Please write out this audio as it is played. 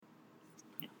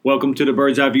Welcome to the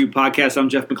Bird's Eye View podcast. I'm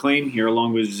Jeff McLean here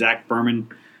along with Zach Berman,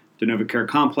 the NovaCare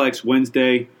Complex.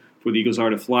 Wednesday for the Eagles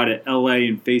are to fly to L.A.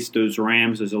 and face those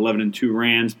Rams. There's 11-2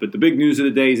 Rams. But the big news of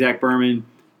the day, Zach Berman,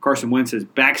 Carson Wentz has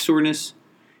back soreness.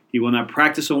 He will not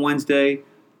practice on Wednesday.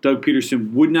 Doug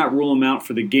Peterson would not rule him out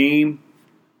for the game.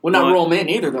 Would not rule him in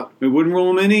either, though. It wouldn't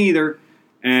rule him in either.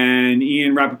 And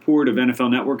Ian Rappaport of NFL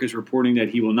Network is reporting that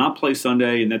he will not play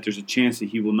Sunday and that there's a chance that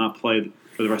he will not play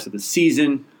for the rest of the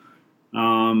season.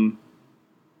 There's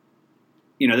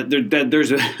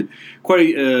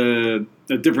quite a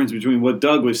difference between what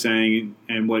Doug was saying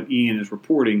and what Ian is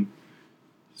reporting.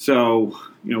 So,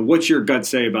 what's your gut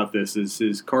say about this?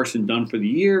 Is Carson done for the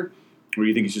year, or do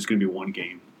you think it's just going to be one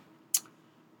game?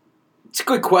 It's a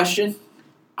good question.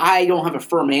 I don't have a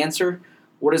firm answer.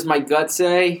 What does my gut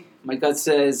say? My gut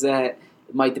says that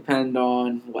it might depend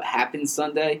on what happens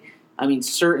Sunday. I mean,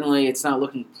 certainly it's not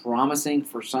looking promising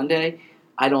for Sunday.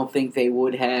 I don't think they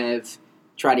would have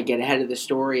tried to get ahead of the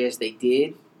story as they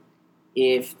did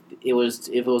if it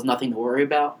was nothing to worry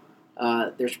about.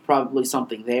 There's probably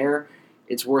something there.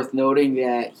 It's worth noting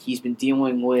that he's been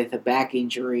dealing with a back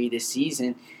injury this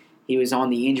season. He was on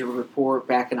the injury report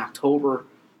back in October,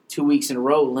 2 weeks in a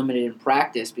row, limited in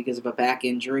practice because of a back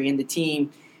injury, and the team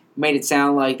made it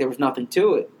sound like there was nothing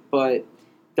to it. But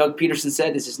Doug Peterson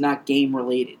said this is not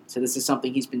game-related, so this is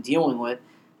something he's been dealing with,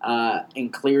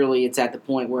 and clearly it's at the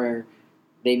point where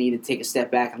they need to take a step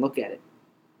back and look at it.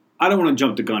 I don't want to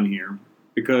jump the gun here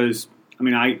because,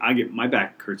 I get my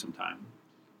back hurt sometimes.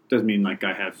 Doesn't mean like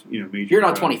I have, major. You're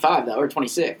not 25, though, or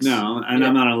 26. No, and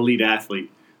I'm not an elite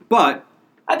athlete. But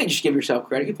I think you should give yourself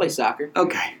credit. You play soccer.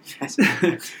 Okay.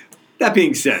 That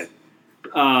being said,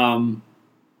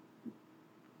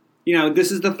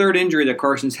 this is the third injury that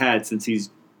Carson's had since he's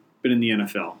been in the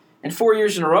NFL. And 4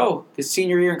 years in a row, his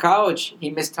senior year in college, he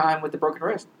missed time with the broken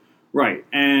wrist. Right.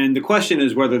 And the question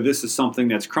is whether this is something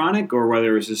that's chronic or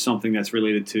whether this is something that's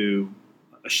related to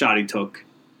a shot he took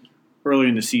early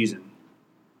in the season.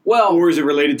 Well, or is it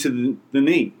related to the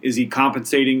knee? Is he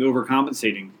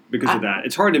overcompensating because of that?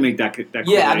 It's hard to make that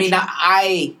correlation. Yeah,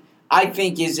 I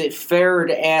think, is it fair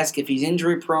to ask if he's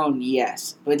injury prone?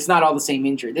 Yes. But it's not all the same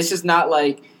injury. This is not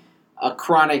like a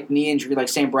chronic knee injury like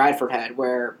Sam Bradford had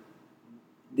where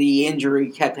the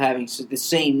injury kept having – the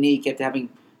same knee kept having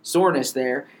soreness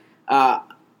there. All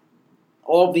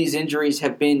of these injuries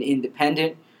have been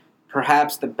independent.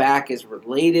 Perhaps the back is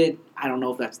related. I don't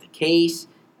know if that's the case.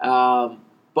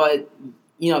 But,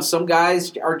 some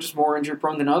guys are just more injury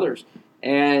prone than others.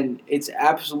 And it's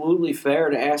absolutely fair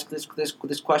to ask this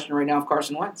question right now of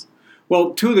Carson Wentz.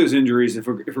 Well, two of those injuries, if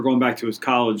we're going back to his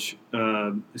college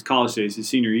days, his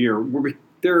senior year,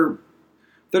 they're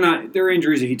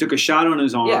injuries that he took a shot on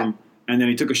his arm and then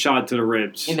he took a shot to the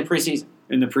ribs in the preseason.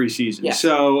 Yeah.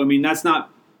 So that's not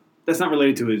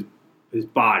related to his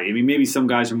body. Maybe some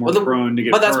guys are more prone to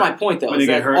get hurt. But that's my point, though. Is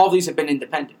that all these have been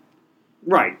independent.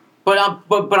 Right. But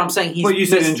I'm saying he's. But you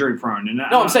said injury prone.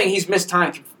 I'm saying he's missed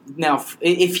time. Now,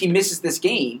 if he misses this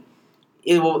game,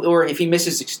 or if he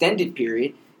misses an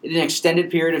extended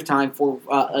period of time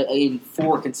in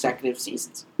 4 consecutive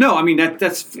seasons. No,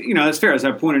 that's fair, as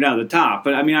I pointed out at the top.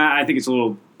 But I think it's a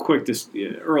little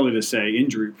early to say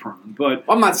injury prone. But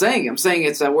I'm not saying. I'm saying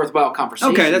it's a worthwhile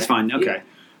conversation. Okay, that's fine. Okay.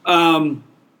 Yeah.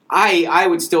 I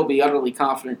would still be utterly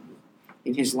confident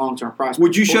in his long-term prospects.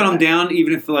 Would you shut him down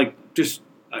even if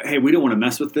hey, we don't want to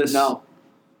mess with this? No,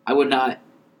 I would not.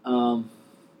 I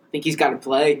think he's got to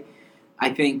play. I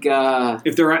think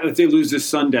if they lose this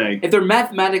Sunday, if they're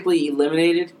mathematically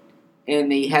eliminated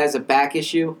and he has a back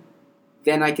issue,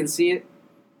 then I can see it.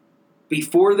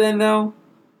 Before then, though,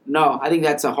 no. I think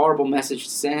that's a horrible message to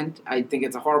send. I think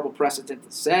it's a horrible precedent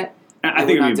to set. I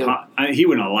think he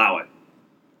wouldn't allow it.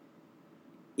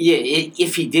 Yeah,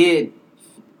 if he did, it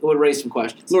would raise some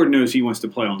questions. Lord knows he wants to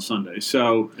play on Sunday.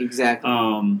 So exactly.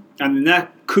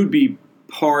 That could be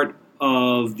part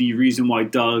of the reason why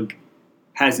Doug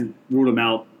hasn't ruled him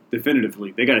out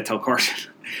definitively. They got to tell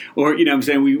Carson. Or, I'm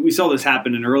saying we saw this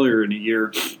happen earlier in the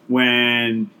year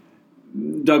when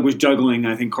Doug was juggling,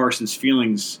 I think, Carson's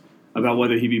feelings about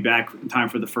whether he'd be back in time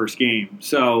for the first game.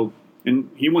 So,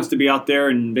 and he wants to be out there,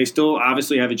 and they still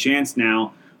obviously have a chance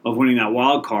now of winning that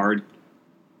wild card.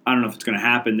 I don't know if it's going to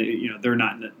happen. They're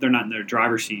not in their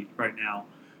driver's seat right now.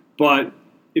 But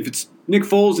if it's Nick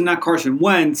Foles and not Carson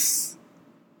Wentz,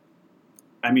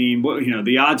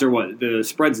 the odds are what? The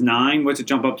spread's 9. What's it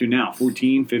jump up to now?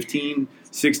 14, 15,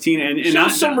 16? And show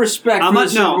some respect. I'm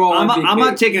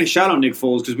not taking a shot on Nick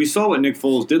Foles because we saw what Nick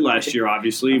Foles did last year.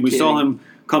 Obviously, we saw him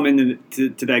come into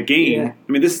that game.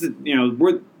 Yeah. This is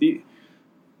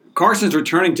Carson's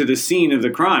returning to the scene of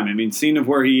the crime. I mean, scene of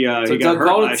where he got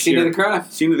hurt last year. Scene of the crime.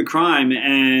 Scene of the crime.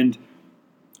 And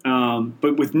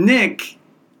but with Nick,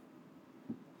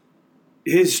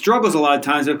 his struggles a lot of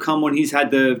times have come when he's had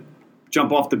to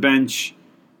jump off the bench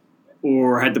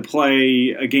or had to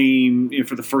play a game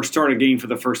for the first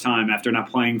time after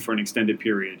not playing for an extended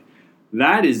period.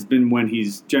 That has been when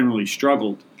he's generally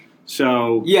struggled.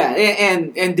 So yeah,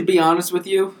 and to be honest with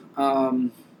you,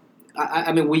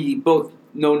 I mean, we both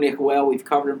know Nick well. We've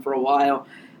covered him for a while.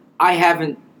 I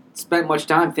haven't spent much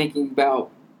time thinking about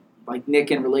like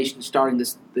Nick in relation to starting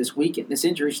this weekend. This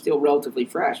injury is still relatively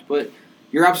fresh, but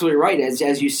you're absolutely right.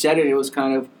 As you said it was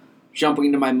kind of jumping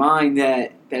into my mind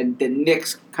that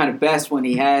Nick's kind of best when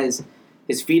he has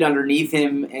his feet underneath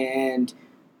him and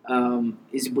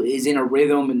is in a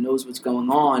rhythm and knows what's going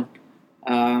on.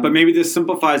 But maybe this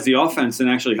simplifies the offense and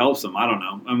actually helps them. I don't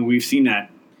know. I mean, we've seen that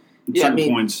at certain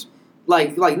points.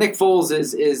 Like Nick Foles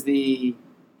is the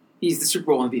Super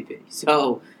Bowl MVP.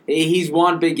 So he's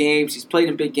won big games. He's played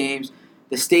in big games.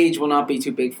 The stage will not be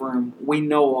too big for him. We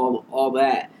know all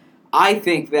that. I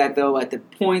think that though, at the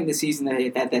point in the season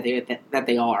that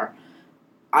they are,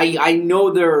 I know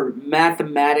they're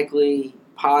mathematically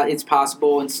it's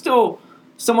possible and still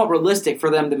somewhat realistic for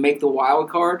them to make the wild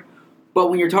card. But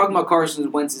when you're talking about Carson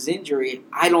Wentz's injury,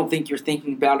 I don't think you're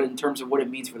thinking about it in terms of what it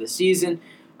means for the season.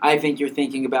 I think you're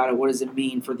thinking about it, what does it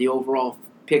mean for the overall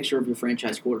picture of your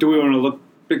franchise quarterback. Do we want to look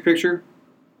big picture?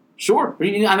 Sure.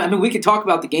 I mean, we could talk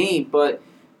about the game, but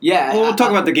yeah. Well, we'll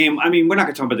talk about the game. I mean, we're not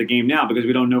going to talk about the game now because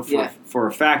we don't know for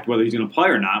a fact whether he's going to play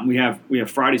or not. And we have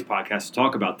Friday's podcast to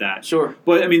talk about that. Sure.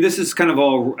 But, I mean, this is kind of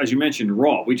all, as you mentioned,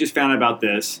 raw. We just found out about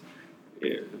this.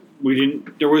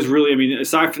 There was really, I mean,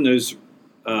 aside from those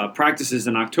practices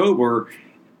in October,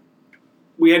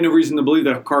 we had no reason to believe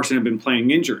that Carson had been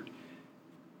playing injured.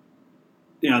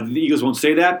 You know, the Eagles won't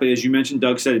say that, but as you mentioned,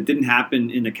 Doug said it didn't happen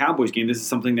in the Cowboys game. This is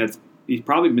something that he's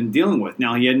probably been dealing with.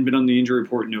 Now, he hadn't been on the injury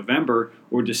report in November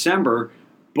or December,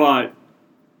 but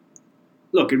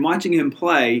look, in watching him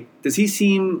play, does he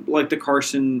seem like the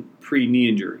Carson pre-knee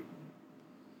injury?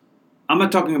 I'm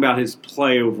not talking about his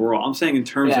play overall. I'm saying in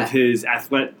terms of his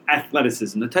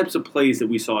athleticism, the types of plays that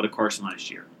we saw to Carson last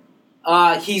year.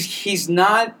 He's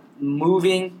not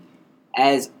moving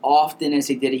as often as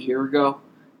he did a year ago.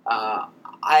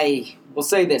 I will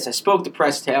say this. I spoke to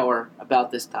Press Taylor about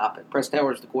this topic. Press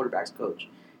Taylor is the quarterback's coach.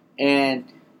 And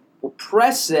what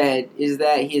Press said is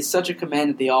that he has such a command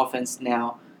of the offense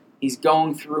now. He's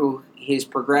going through his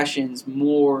progressions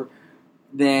more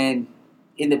than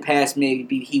in the past.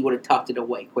 Maybe he would have tucked it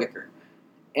away quicker.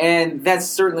 And that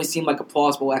certainly seemed like a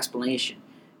plausible explanation.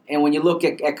 And when you look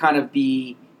at kind of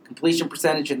the completion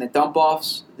percentage and the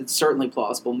dump-offs, it's certainly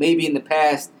plausible. Maybe in the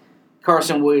past,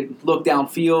 Carson would look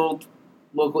downfield,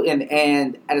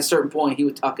 and at a certain point he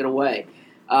would tuck it away.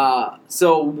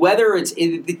 So whether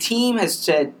the team has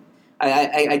said,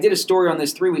 I did a story on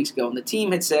this 3 weeks ago, and the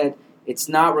team had said it's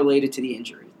not related to the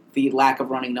injury, the lack of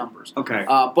running numbers. Okay.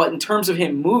 But in terms of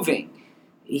him moving,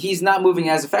 he's not moving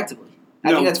as effectively.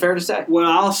 I think that's fair to say. What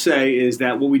I'll say is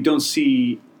that what we don't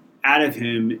see out of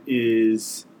him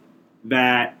is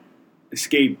that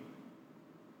escapism,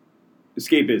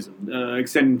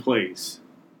 extending plays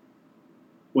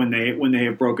when they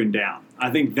have broken down. I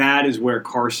think that is where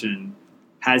Carson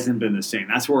hasn't been the same.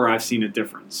 That's where I've seen a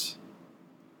difference.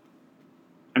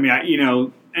 I mean,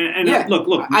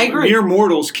 look, I agree. Mere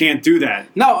mortals can't do that.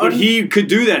 No, but he could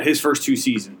do that his first two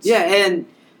seasons. Yeah,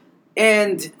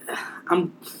 and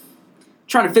I'm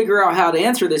trying to figure out how to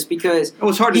answer this because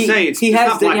it's hard to say. It's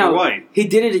not black or white. He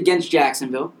did it against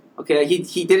Jacksonville. Okay,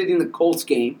 he did it in the Colts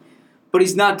game, but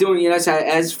he's not doing it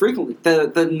as frequently.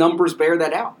 The numbers bear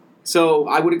that out. So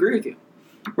I would agree with you.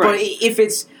 Right.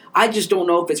 But I just don't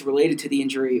know if it's related to the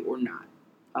injury or not.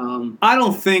 I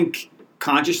don't think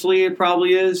consciously it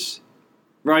probably is.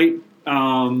 Right.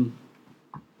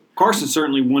 Carson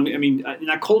certainly won. I mean, in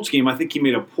that Colts game, I think he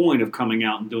made a point of coming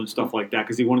out and doing stuff like that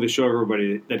because he wanted to show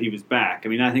everybody that he was back. I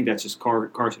mean, I think that's just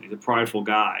Carson. He's a prideful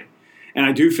guy. And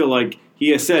I do feel like he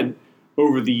has said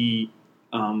over the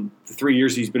 3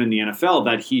 years he's been in the NFL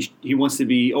that he wants to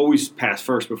be always pass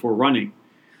first before running.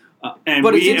 And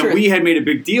we had made a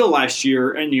big deal last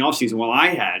year in the offseason, well, I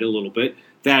had a little bit,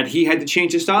 that he had to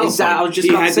change his style. I was just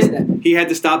about to say that. He had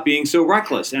to stop being so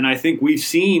reckless. And I think we've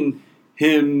seen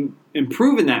him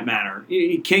improve in that manner.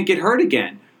 He can't get hurt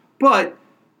again. But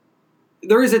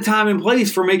there is a time and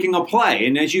place for making a play.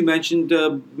 And as you mentioned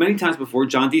many times before,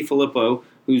 John DeFilippo,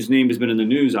 whose name has been in the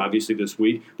news obviously this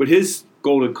week, but his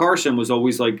goal to Carson was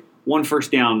always like one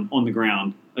first down on the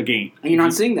ground a game. And you're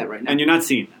not seeing that right now. And you're not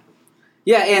seeing that.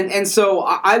 Yeah, and so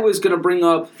I was going to bring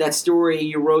up that story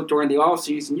you wrote during the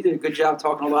offseason. You did a good job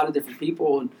talking to a lot of different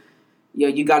people, and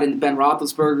you got into Ben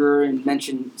Roethlisberger and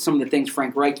mentioned some of the things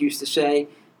Frank Reich used to say.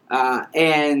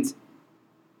 And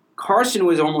Carson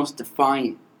was almost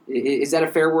defiant. Is that a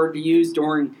fair word to use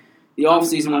during the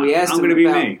offseason when we asked him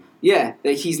about, me. Yeah,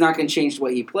 that he's not going to change the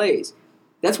way he plays?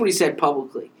 That's what he said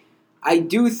publicly. I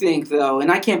do think, though,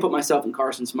 and I can't put myself in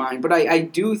Carson's mind, but I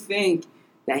do think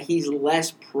that he's less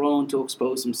prone to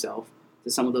expose himself to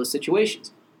some of those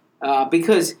situations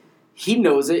because he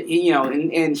knows it,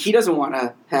 and he doesn't want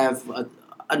to have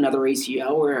another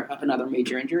ACL or another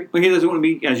major injury. Well, he doesn't want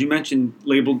to be, as you mentioned,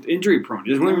 labeled injury prone.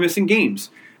 He doesn't want to be missing games.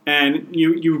 And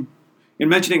you, in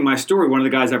mentioning my story, one of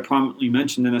the guys I prominently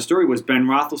mentioned in the story was Ben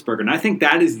Roethlisberger, and I think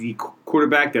that is the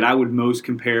quarterback that I would most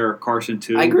compare Carson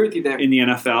to. I agree with you there. In the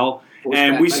NFL.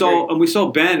 And we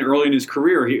saw Ben early in his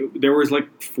career. There was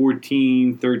like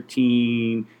 14,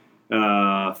 13,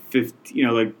 15,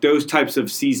 like those types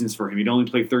of seasons for him. He'd only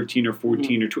play 13 or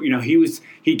 14 or 20.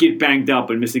 He'd get banged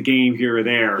up and miss a game here or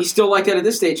there. He's still like that at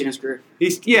this stage in his career.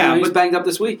 He's banged up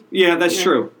this week. Yeah, that's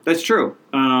true. That's true.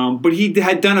 But he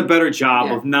had done a better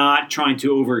job of not trying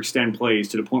to overextend plays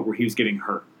to the point where he was getting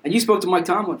hurt. And you spoke to Mike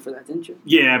Tomlin for that, didn't you?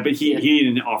 Yeah, but he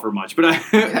didn't offer much. But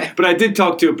I did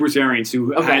talk to Bruce Arians,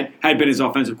 who had been his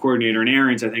offensive coordinator, and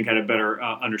Arians I think had a better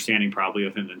understanding probably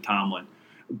of him than Tomlin.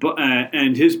 But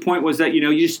and his point was that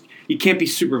you can't be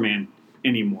Superman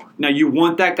anymore. Now you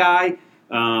want that guy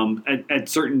at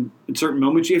certain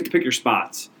moments. You have to pick your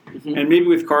spots, and maybe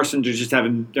with Carson, there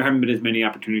haven't been as many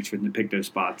opportunities for him to pick those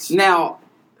spots. Now,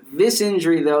 this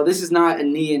injury though, this is not a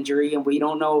knee injury, and we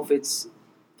don't know if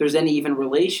there's any even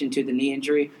relation to the knee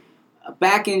injury. A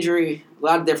back injury, a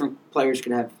lot of different players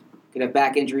could have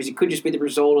back injuries. It could just be the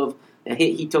result of a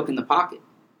hit he took in the pocket.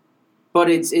 But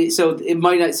so it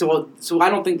might not. So I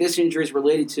don't think this injury is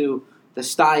related to the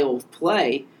style of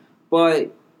play.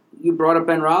 But you brought up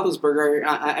Ben Roethlisberger.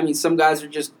 I mean, some guys are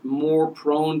just more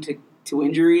prone to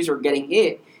injuries or getting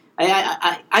hit.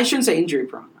 I shouldn't say injury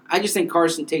prone. I just think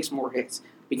Carson takes more hits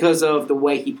because of the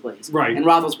way he plays. Right. And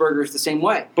Roethlisberger is the same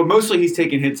way. But mostly he's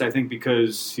taking hits, I think,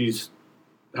 because he's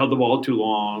held the ball too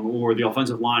long or the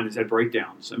offensive line has had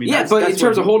breakdowns. I mean, but in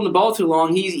terms of holding the ball too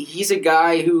long, he's a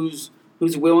guy who's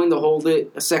willing to hold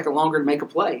it a second longer to make a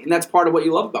play, and that's part of what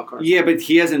you love about Carson. Yeah, but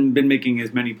he hasn't been making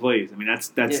as many plays. I mean,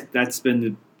 that's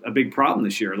been a big problem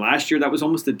this year. Last year, that was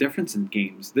almost the difference in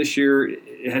games. This year,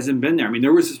 it hasn't been there. I mean,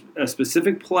 there was a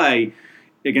specific play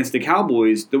against the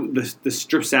Cowboys, the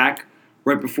strip sack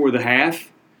right before the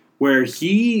half, where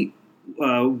Ertz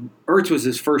was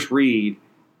his first read,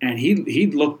 and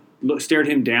he stared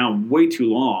him down way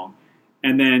too long.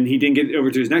 And then he didn't get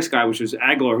over to his next guy, which was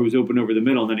Aguilar, who was open over the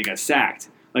middle, and then he got sacked.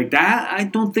 Like that, I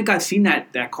don't think I've seen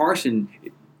that Carson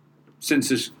since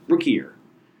his rookie year.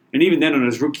 And even then on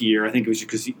his rookie year, I think it was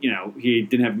because he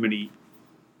didn't have many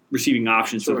receiving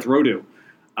options to throw to.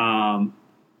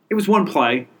 It was one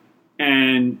play,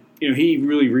 and he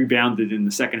really rebounded in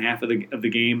the second half of the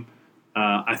game,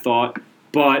 I thought.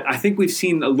 But I think we've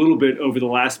seen a little bit over the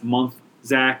last month,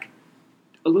 Zach,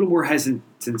 a little more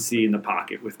hesitancy in the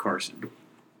pocket with Carson.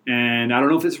 And I don't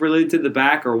know if it's related to the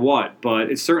back or what,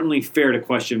 but it's certainly fair to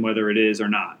question whether it is or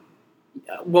not.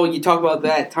 Well, you talk about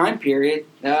that time period.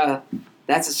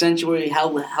 That's essentially how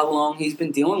long he's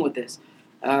been dealing with this.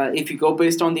 If you go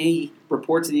based on the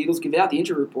reports the Eagles give out, the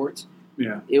injury reports,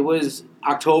 it was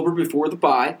October before the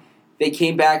bye. They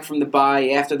came back from the bye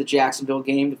after the Jacksonville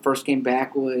game. The first game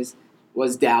back was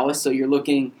Dallas. So you're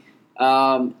looking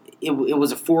it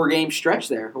was a 4-game stretch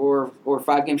there or a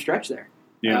 5-game stretch there.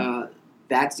 Yeah.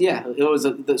 It was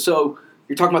so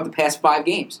you're talking about the past 5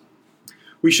 games.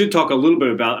 We should talk a little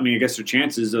bit about, I guess their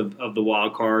chances of the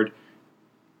wild card.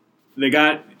 They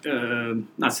got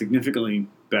not significantly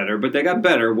better, but they got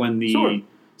better when the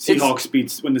Seahawks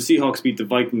beat the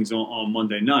Vikings on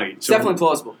Monday night. It's definitely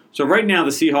plausible. So right now the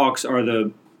Seahawks are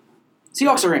in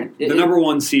the number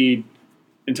 1 seed.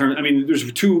 In terms,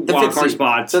 there's 2 wild card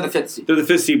spots. They're the 5th seed. They're the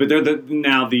 5th seed, but they're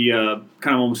now the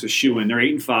kind of almost a shoe-in. They're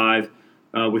 8-5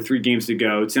 with 3 games to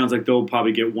go. It sounds like they'll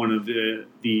probably get one of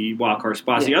the wild card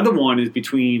spots. Yeah. The other one is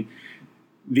between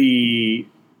the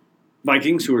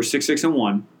Vikings, who are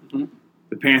 6-1,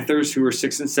 the Panthers, who are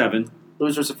 6-7,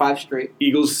 losers of 5 straight,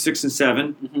 Eagles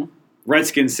 6-7,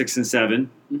 Redskins 6-7,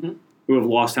 who have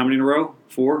lost how many in a row?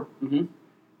 4,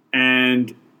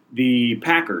 and the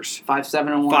Packers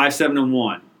 5-7-1.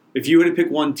 5-7-1. If you had to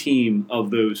pick one team of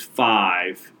those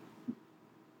 5,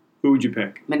 who would you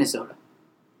pick? Minnesota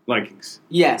Vikings.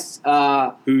 Yes.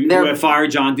 Who have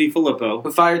fired John DeFilippo.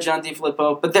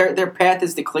 But their path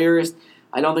is the clearest.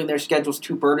 I don't think their schedule's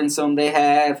too burdensome. They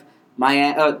have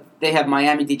They have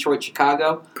Miami, Detroit,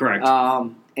 Chicago. Correct.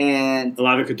 And a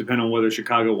lot of it could depend on whether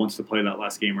Chicago wants to play that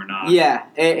last game or not. Yeah,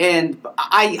 and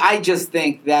I just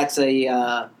think that's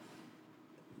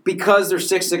because they're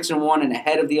 6-1 and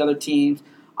ahead of the other teams.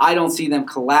 I don't see them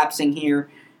collapsing here.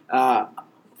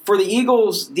 For the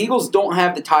Eagles don't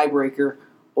have the tiebreaker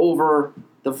over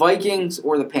the Vikings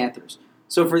or the Panthers.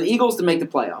 So for the Eagles to make the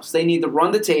playoffs, they need to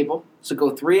run the table, so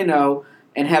go 3-0,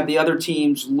 and have the other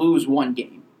teams lose one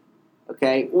game.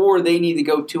 Okay? Or they need to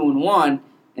go 2-1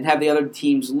 and have the other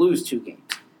teams lose 2 games.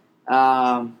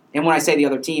 And when I say the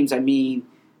other teams, I mean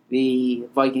the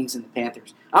Vikings and the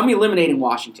Panthers. I'm eliminating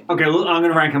Washington. Okay, well, I'm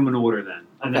going to rank them in order then.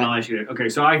 And then I'll ask you. Okay,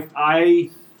 so I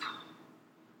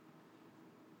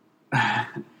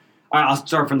all right, I'll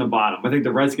start from the bottom. I think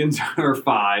the Redskins are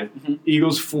 5,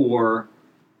 Eagles 4,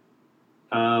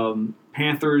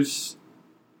 Panthers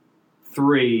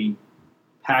 3,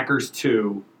 Packers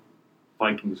 2,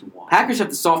 Vikings 1. Packers have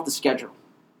the softest schedule.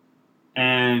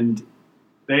 And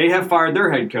they have fired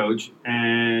their head coach,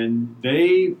 and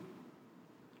they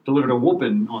delivered a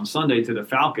whooping on Sunday to the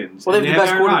Falcons. Well, they have the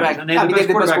best quarterback. And they have the best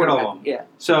quarterback at all. Yeah.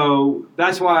 So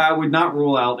that's why I would not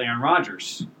rule out Aaron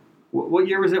Rodgers. What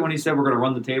year was it when he said we're going to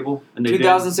run the table? And they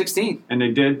 2016. Did? And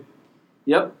they did?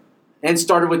 Yep. And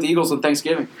started with the Eagles on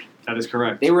Thanksgiving. That is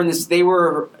correct. They were in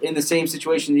the same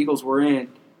situation the Eagles were in.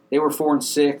 They were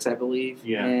 4-6, I believe.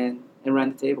 Yeah. And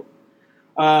ran the table.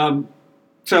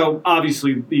 So,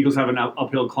 obviously, the Eagles have an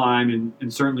uphill climb,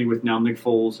 and certainly with now Nick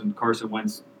Foles and Carson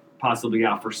Wentz possibly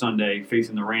out for Sunday,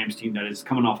 facing the Rams team that is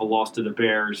coming off a loss to the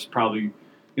Bears, probably,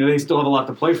 they still have a lot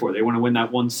to play for. They want to win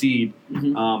that 1 seed. It's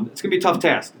going to be a tough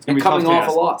task. It's going to be coming off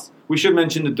a loss. We should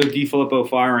mention the DiFilippo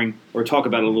firing, or talk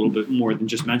about it a little bit more than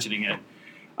just mentioning it.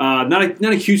 Not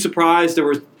a huge surprise. There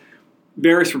were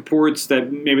various reports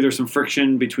that maybe there's some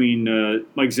friction between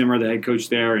Mike Zimmer, the head coach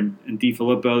there, and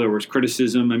DiFilippo. There was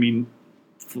criticism. I mean,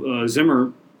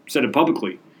 Zimmer said it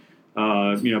publicly,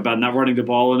 about not running the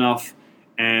ball enough,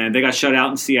 and they got shut out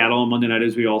in Seattle on Monday night,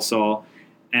 as we all saw.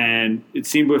 And it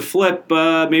seemed with Flip,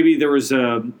 maybe there was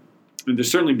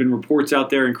there's certainly been reports out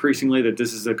there increasingly that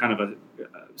this is a kind of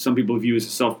some people view as a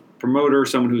self-promoter,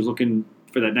 someone who's looking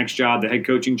for that next job, the head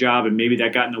coaching job, and maybe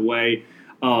that got in the way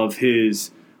of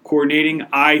his coordinating.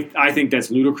 I think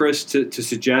that's ludicrous to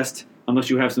suggest, unless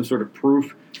you have some sort of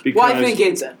proof. Because, I think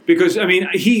it's because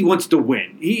he wants to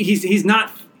win. He's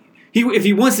not. If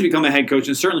he wants to become a head coach,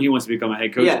 and certainly he wants to become a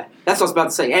head coach. Yeah, that's what I was about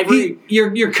to say.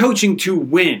 You're coaching to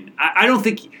win. I don't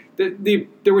think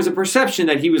there was a perception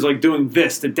that he was like doing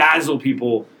this to dazzle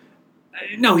people.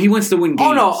 No, he wants to win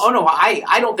games. Oh no,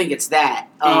 I don't think it's that.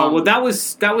 Well, that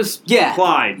was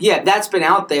implied. Yeah, that's been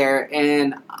out there,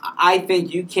 and I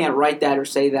think you can't write that or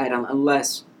say that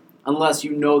unless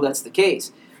you know that's the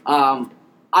case.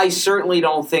 I certainly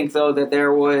don't think, though, that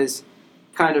there was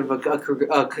kind of a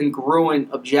congruent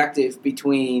objective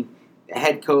between the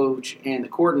head coach and the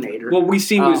coordinator. Well, we've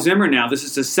seen with Zimmer now, this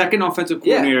is the second offensive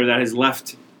coordinator that has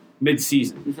left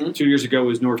mid-season. 2 years ago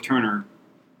was North Turner,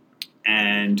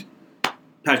 and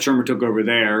Pat Shurmur took over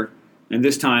there, and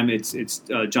this time it's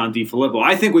John DiFilippo.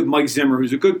 I think with Mike Zimmer,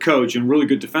 who's a good coach and really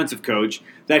good defensive coach,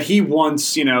 that he wants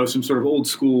some sort of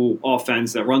old-school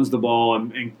offense that runs the ball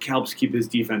and helps keep his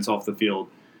defense off the field.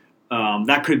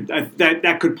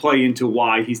 That could play into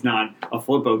why he's not a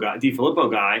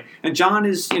DiFilippo guy. And John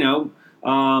is, he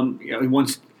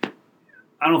wants.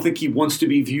 I don't think he wants to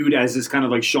be viewed as this kind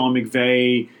of like Sean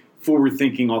McVay,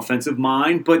 forward-thinking offensive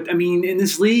mind. But I mean, in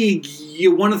this league,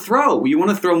 you want to throw. You want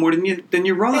to throw more than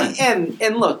you run. And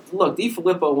look,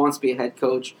 DiFilippo wants to be a head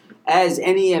coach, as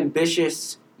any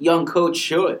ambitious young coach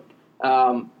should.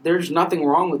 There's nothing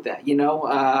wrong with that, You don't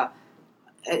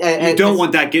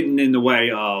want that getting in the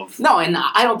way of. No, and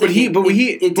I don't think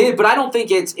it did. But I don't think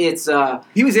it's.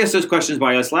 He was asked those questions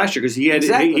by us last year because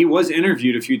he was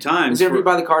interviewed a few times. He was interviewed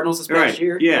by the Cardinals this past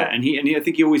year. Yeah, and I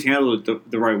think he always handled it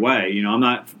the right way. I'm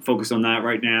not focused on that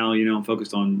right now. I'm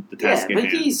focused on the task at hand.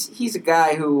 But he's a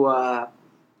guy who.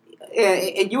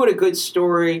 And you had a good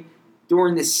story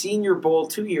during the Senior Bowl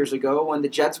 2 years ago when the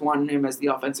Jets wanted him as the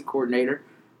offensive coordinator,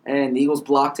 and the Eagles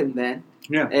blocked him then.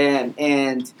 Yeah,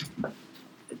 and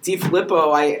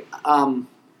DiFilippo, I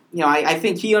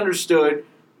think he understood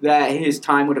that his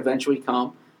time would eventually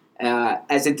come,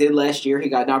 as it did last year. He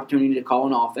got an opportunity to call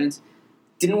an offense,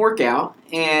 didn't work out,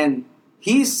 and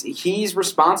he's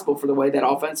responsible for the way that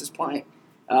offense is playing.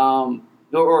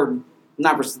 Or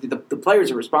not the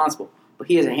players are responsible, but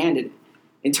he has a hand in it.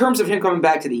 In terms of him coming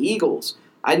back to the Eagles,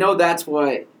 I know that's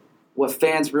what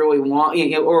fans really want,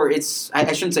 or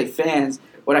I shouldn't say fans.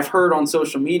 What I've heard on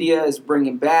social media is bring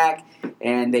him back,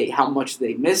 and how much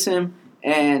they miss him.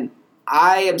 And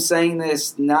I am saying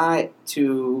this not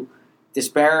to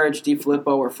disparage DiFilippo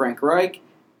or Frank Reich,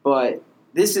 but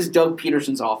this is Doug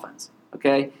Peterson's offense,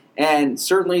 okay? And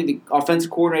certainly the offensive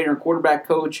coordinator and quarterback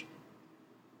coach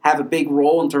have a big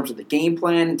role in terms of the game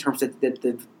plan, in terms of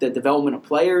the development of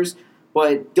players.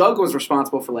 But Doug was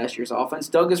responsible for last year's offense.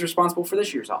 Doug is responsible for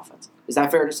this year's offense. Is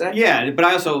that fair to say? Yeah, but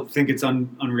I also think it's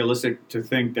unrealistic to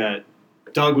think that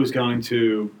Doug was going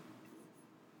to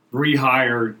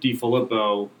rehire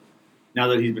DiFilippo now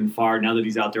that he's been fired, now that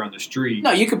he's out there on the street.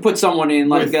 No, you could put someone in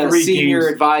like a senior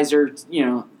advisor,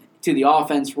 to the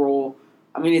offense role.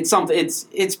 I mean, it's something.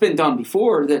 It's been done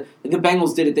before. The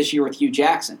Bengals did it this year with Hugh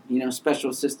Jackson, special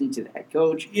assistant to the head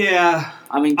coach. Yeah,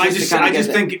 I mean, but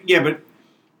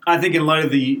I think in light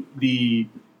of the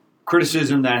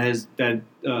criticism that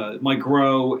Mike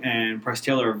Groh and Press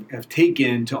Taylor have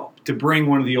taken to bring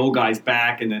one of the old guys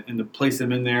back and to place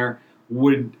them in there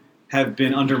would have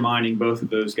been undermining both of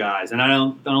those guys, and I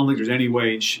don't think there's any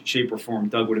way, shape, or form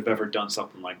Doug would have ever done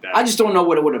something like that. I just don't know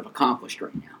what it would have accomplished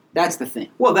right now. That's the thing.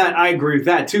 Well, I agree with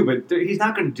that too, but he's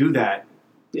not going to do that.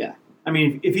 Yeah. I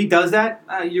mean, if he does that,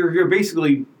 you're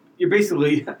basically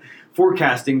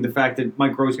forecasting the fact that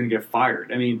Mike Groh is going to get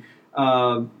fired. I mean,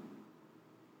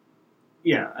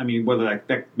 whether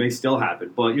that may still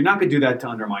happen, but you're not going to do that to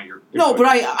undermine your No, but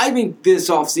I think this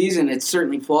offseason it's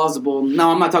certainly plausible.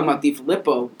 No, I'm not talking about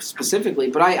DiFilippo specifically,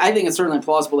 but I think it's certainly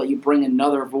plausible that you bring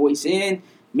another voice in,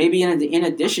 maybe in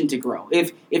addition to Groh.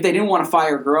 If they didn't want to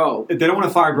fire Groh. If they don't want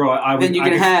to fire Groh,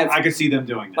 I could see them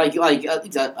doing that. Like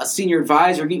a senior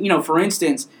advisor. For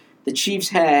instance, the Chiefs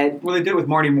had... Well, they did it with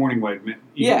Marty Morningwood.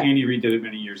 Andy Reid did it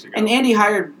many years ago. And Andy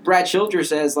hired Brad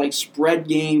Childress as spread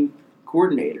game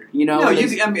coordinator, No,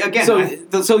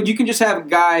 so you can just have a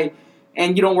guy,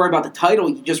 and you don't worry about the title.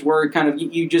 You just worry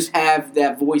you just have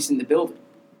that voice in the building.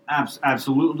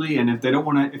 Absolutely, and if they don't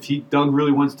want to, Doug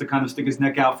really wants to kind of stick his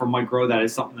neck out for Mike Groh, that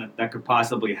is something that could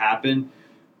possibly happen.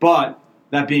 But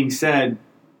that being said,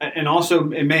 and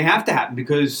also it may have to happen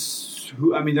because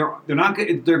they're going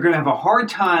to have a hard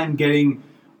time getting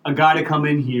a guy to come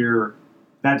in here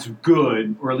that's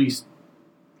good, or at least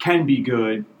can be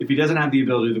good, if he doesn't have the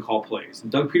ability to call plays.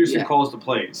 And Doug Peterson calls the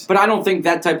plays. But I don't think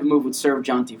that type of move would serve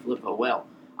John DiFilippo well.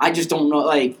 I just don't know.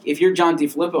 If you're John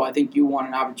DiFilippo, I think you want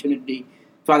an opportunity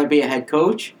to either be a head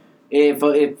coach. If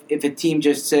a team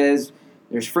just says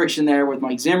there's friction there with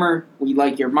Mike Zimmer, we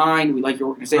like your mind, we like your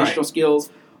organizational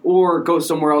skills, or go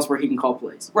somewhere else where he can call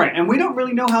plays. Right, and we don't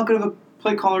really know how good of a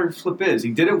play caller Flip is.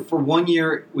 He did it for 1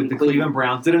 year with the Cleveland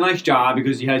Browns. Did a nice job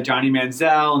because you had Johnny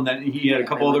Manziel, and then he had a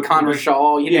couple other Connor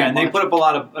Shaw. And they put up a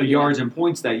lot of yards and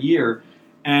points that year.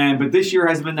 But this year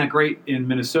hasn't been that great in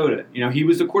Minnesota. He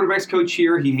was the quarterback's coach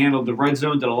here. He handled the red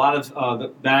zone. Did a lot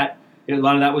of that. A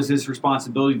lot of that was his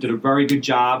responsibility. Did a very good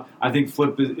job. I think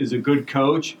Flip is a good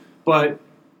coach, but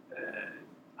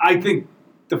I think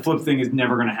the Flip thing is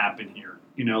never going to happen here.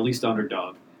 At least under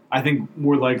Doug. I think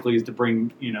more likely is to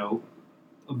bring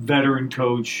a veteran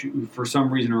coach who, for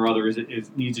some reason or other,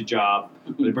 needs a job.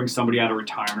 Mm-hmm. They bring somebody out of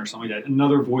retirement or something like that.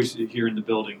 Another voice here in the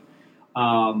building.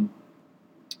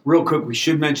 Real quick, we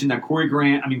should mention that Corey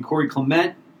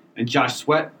Clement and Josh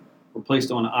Sweat were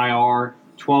placed on IR.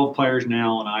 12 players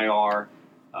now on IR.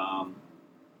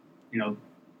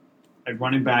 At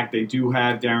running back, they do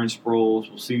have Darren Sproles.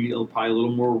 We'll see probably a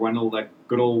little more Wendell, that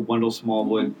good old Wendell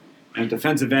Smallwood. Mm-hmm. And at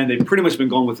defensive end, they've pretty much been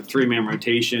going with a 3-man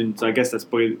rotation. So I guess that's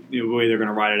the way they're going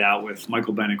to ride it out with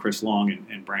Michael Bennett, Chris Long,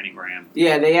 and Brandon Graham.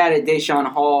 Yeah, they added Deshaun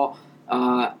Hall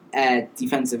at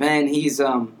defensive end. He's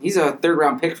a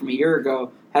third-round pick from a year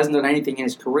ago. Hasn't done anything in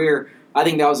his career. I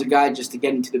think that was a guy just to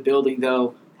get into the building,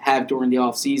 though, have during the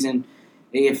offseason.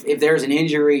 If there's an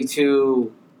injury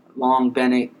to Long,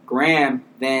 Bennett, Graham,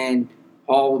 then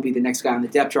Hall will be the next guy on the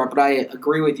depth chart. But I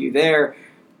agree with you there.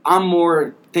 I'm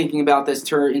more thinking about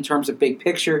this in terms of big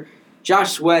picture.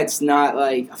 Josh Sweat's not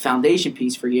like a foundation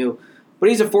piece for you, but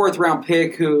he's a 4th-round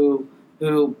pick who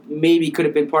maybe could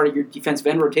have been part of your defensive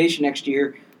end rotation next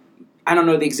year. I don't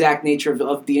know the exact nature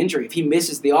of the injury. If he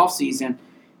misses the offseason,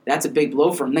 that's a big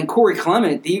blow for him. Then Corey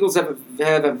Clement, the Eagles have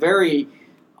a very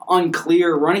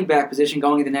unclear running back position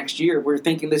going into next year. We're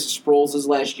thinking this is Sproles'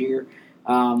 last year.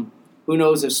 Who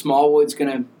knows if Smallwood's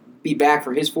going to be back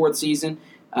for his 4th season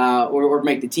or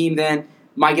make the team then.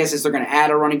 My guess is they're going to add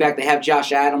a running back. They have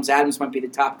Josh Adams. Adams might be the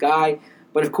top guy.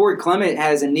 But if Corey Clement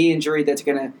has a knee injury that's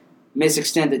going to miss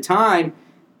extended time,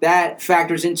 that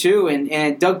factors in too.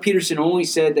 And Doug Peterson only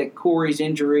said that Corey's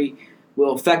injury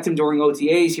will affect him during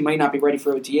OTAs. He might not be ready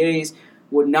for OTAs.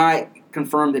 Would not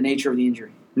confirm the nature of the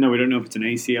injury. No, we don't know if it's an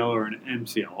ACL or an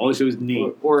MCL. All it was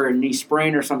knee. Or a knee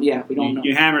sprain or something. Yeah, we don't know.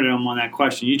 You hammered him on that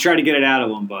question. You tried to get it out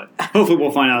of him, but hopefully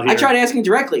we'll find out here. I tried asking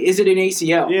directly, is it an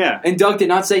ACL? Yeah. And Doug did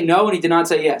not say no, and he did not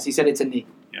say yes. He said it's a knee.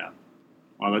 Yeah.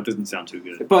 Well, that doesn't sound too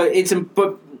good. But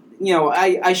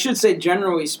I should say,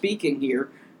 generally speaking here,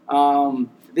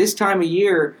 this time of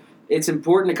year, it's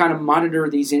important to kind of monitor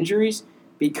these injuries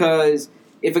because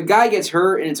if a guy gets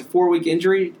hurt and it's a 4-week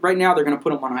injury, right now they're going to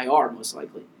put him on IR most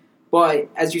likely. But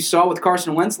as you saw with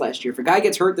Carson Wentz last year, if a guy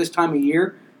gets hurt this time of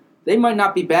year, they might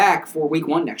not be back for week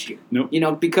 1 next year.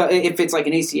 Nope. Because if it's like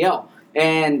an ACL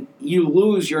and you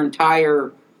lose your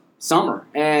entire summer,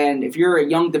 and if you're a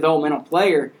young developmental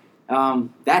player,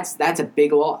 that's a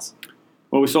big loss.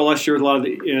 Well, we saw last year with a lot of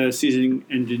the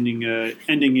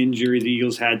season-ending injury the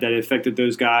Eagles had that affected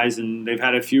those guys, and they've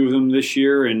had a few of them this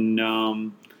year. And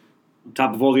on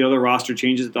top of all the other roster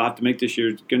changes that they'll have to make this year,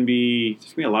 it's going to be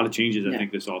a lot of changes, I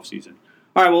think, this offseason.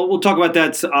 All right, well, we'll talk about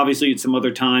that obviously at some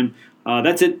other time.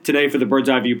 That's it today for the Bird's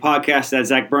Eye View podcast. That's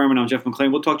Zach Berman. I'm Jeff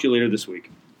McClain. We'll talk to you later this week.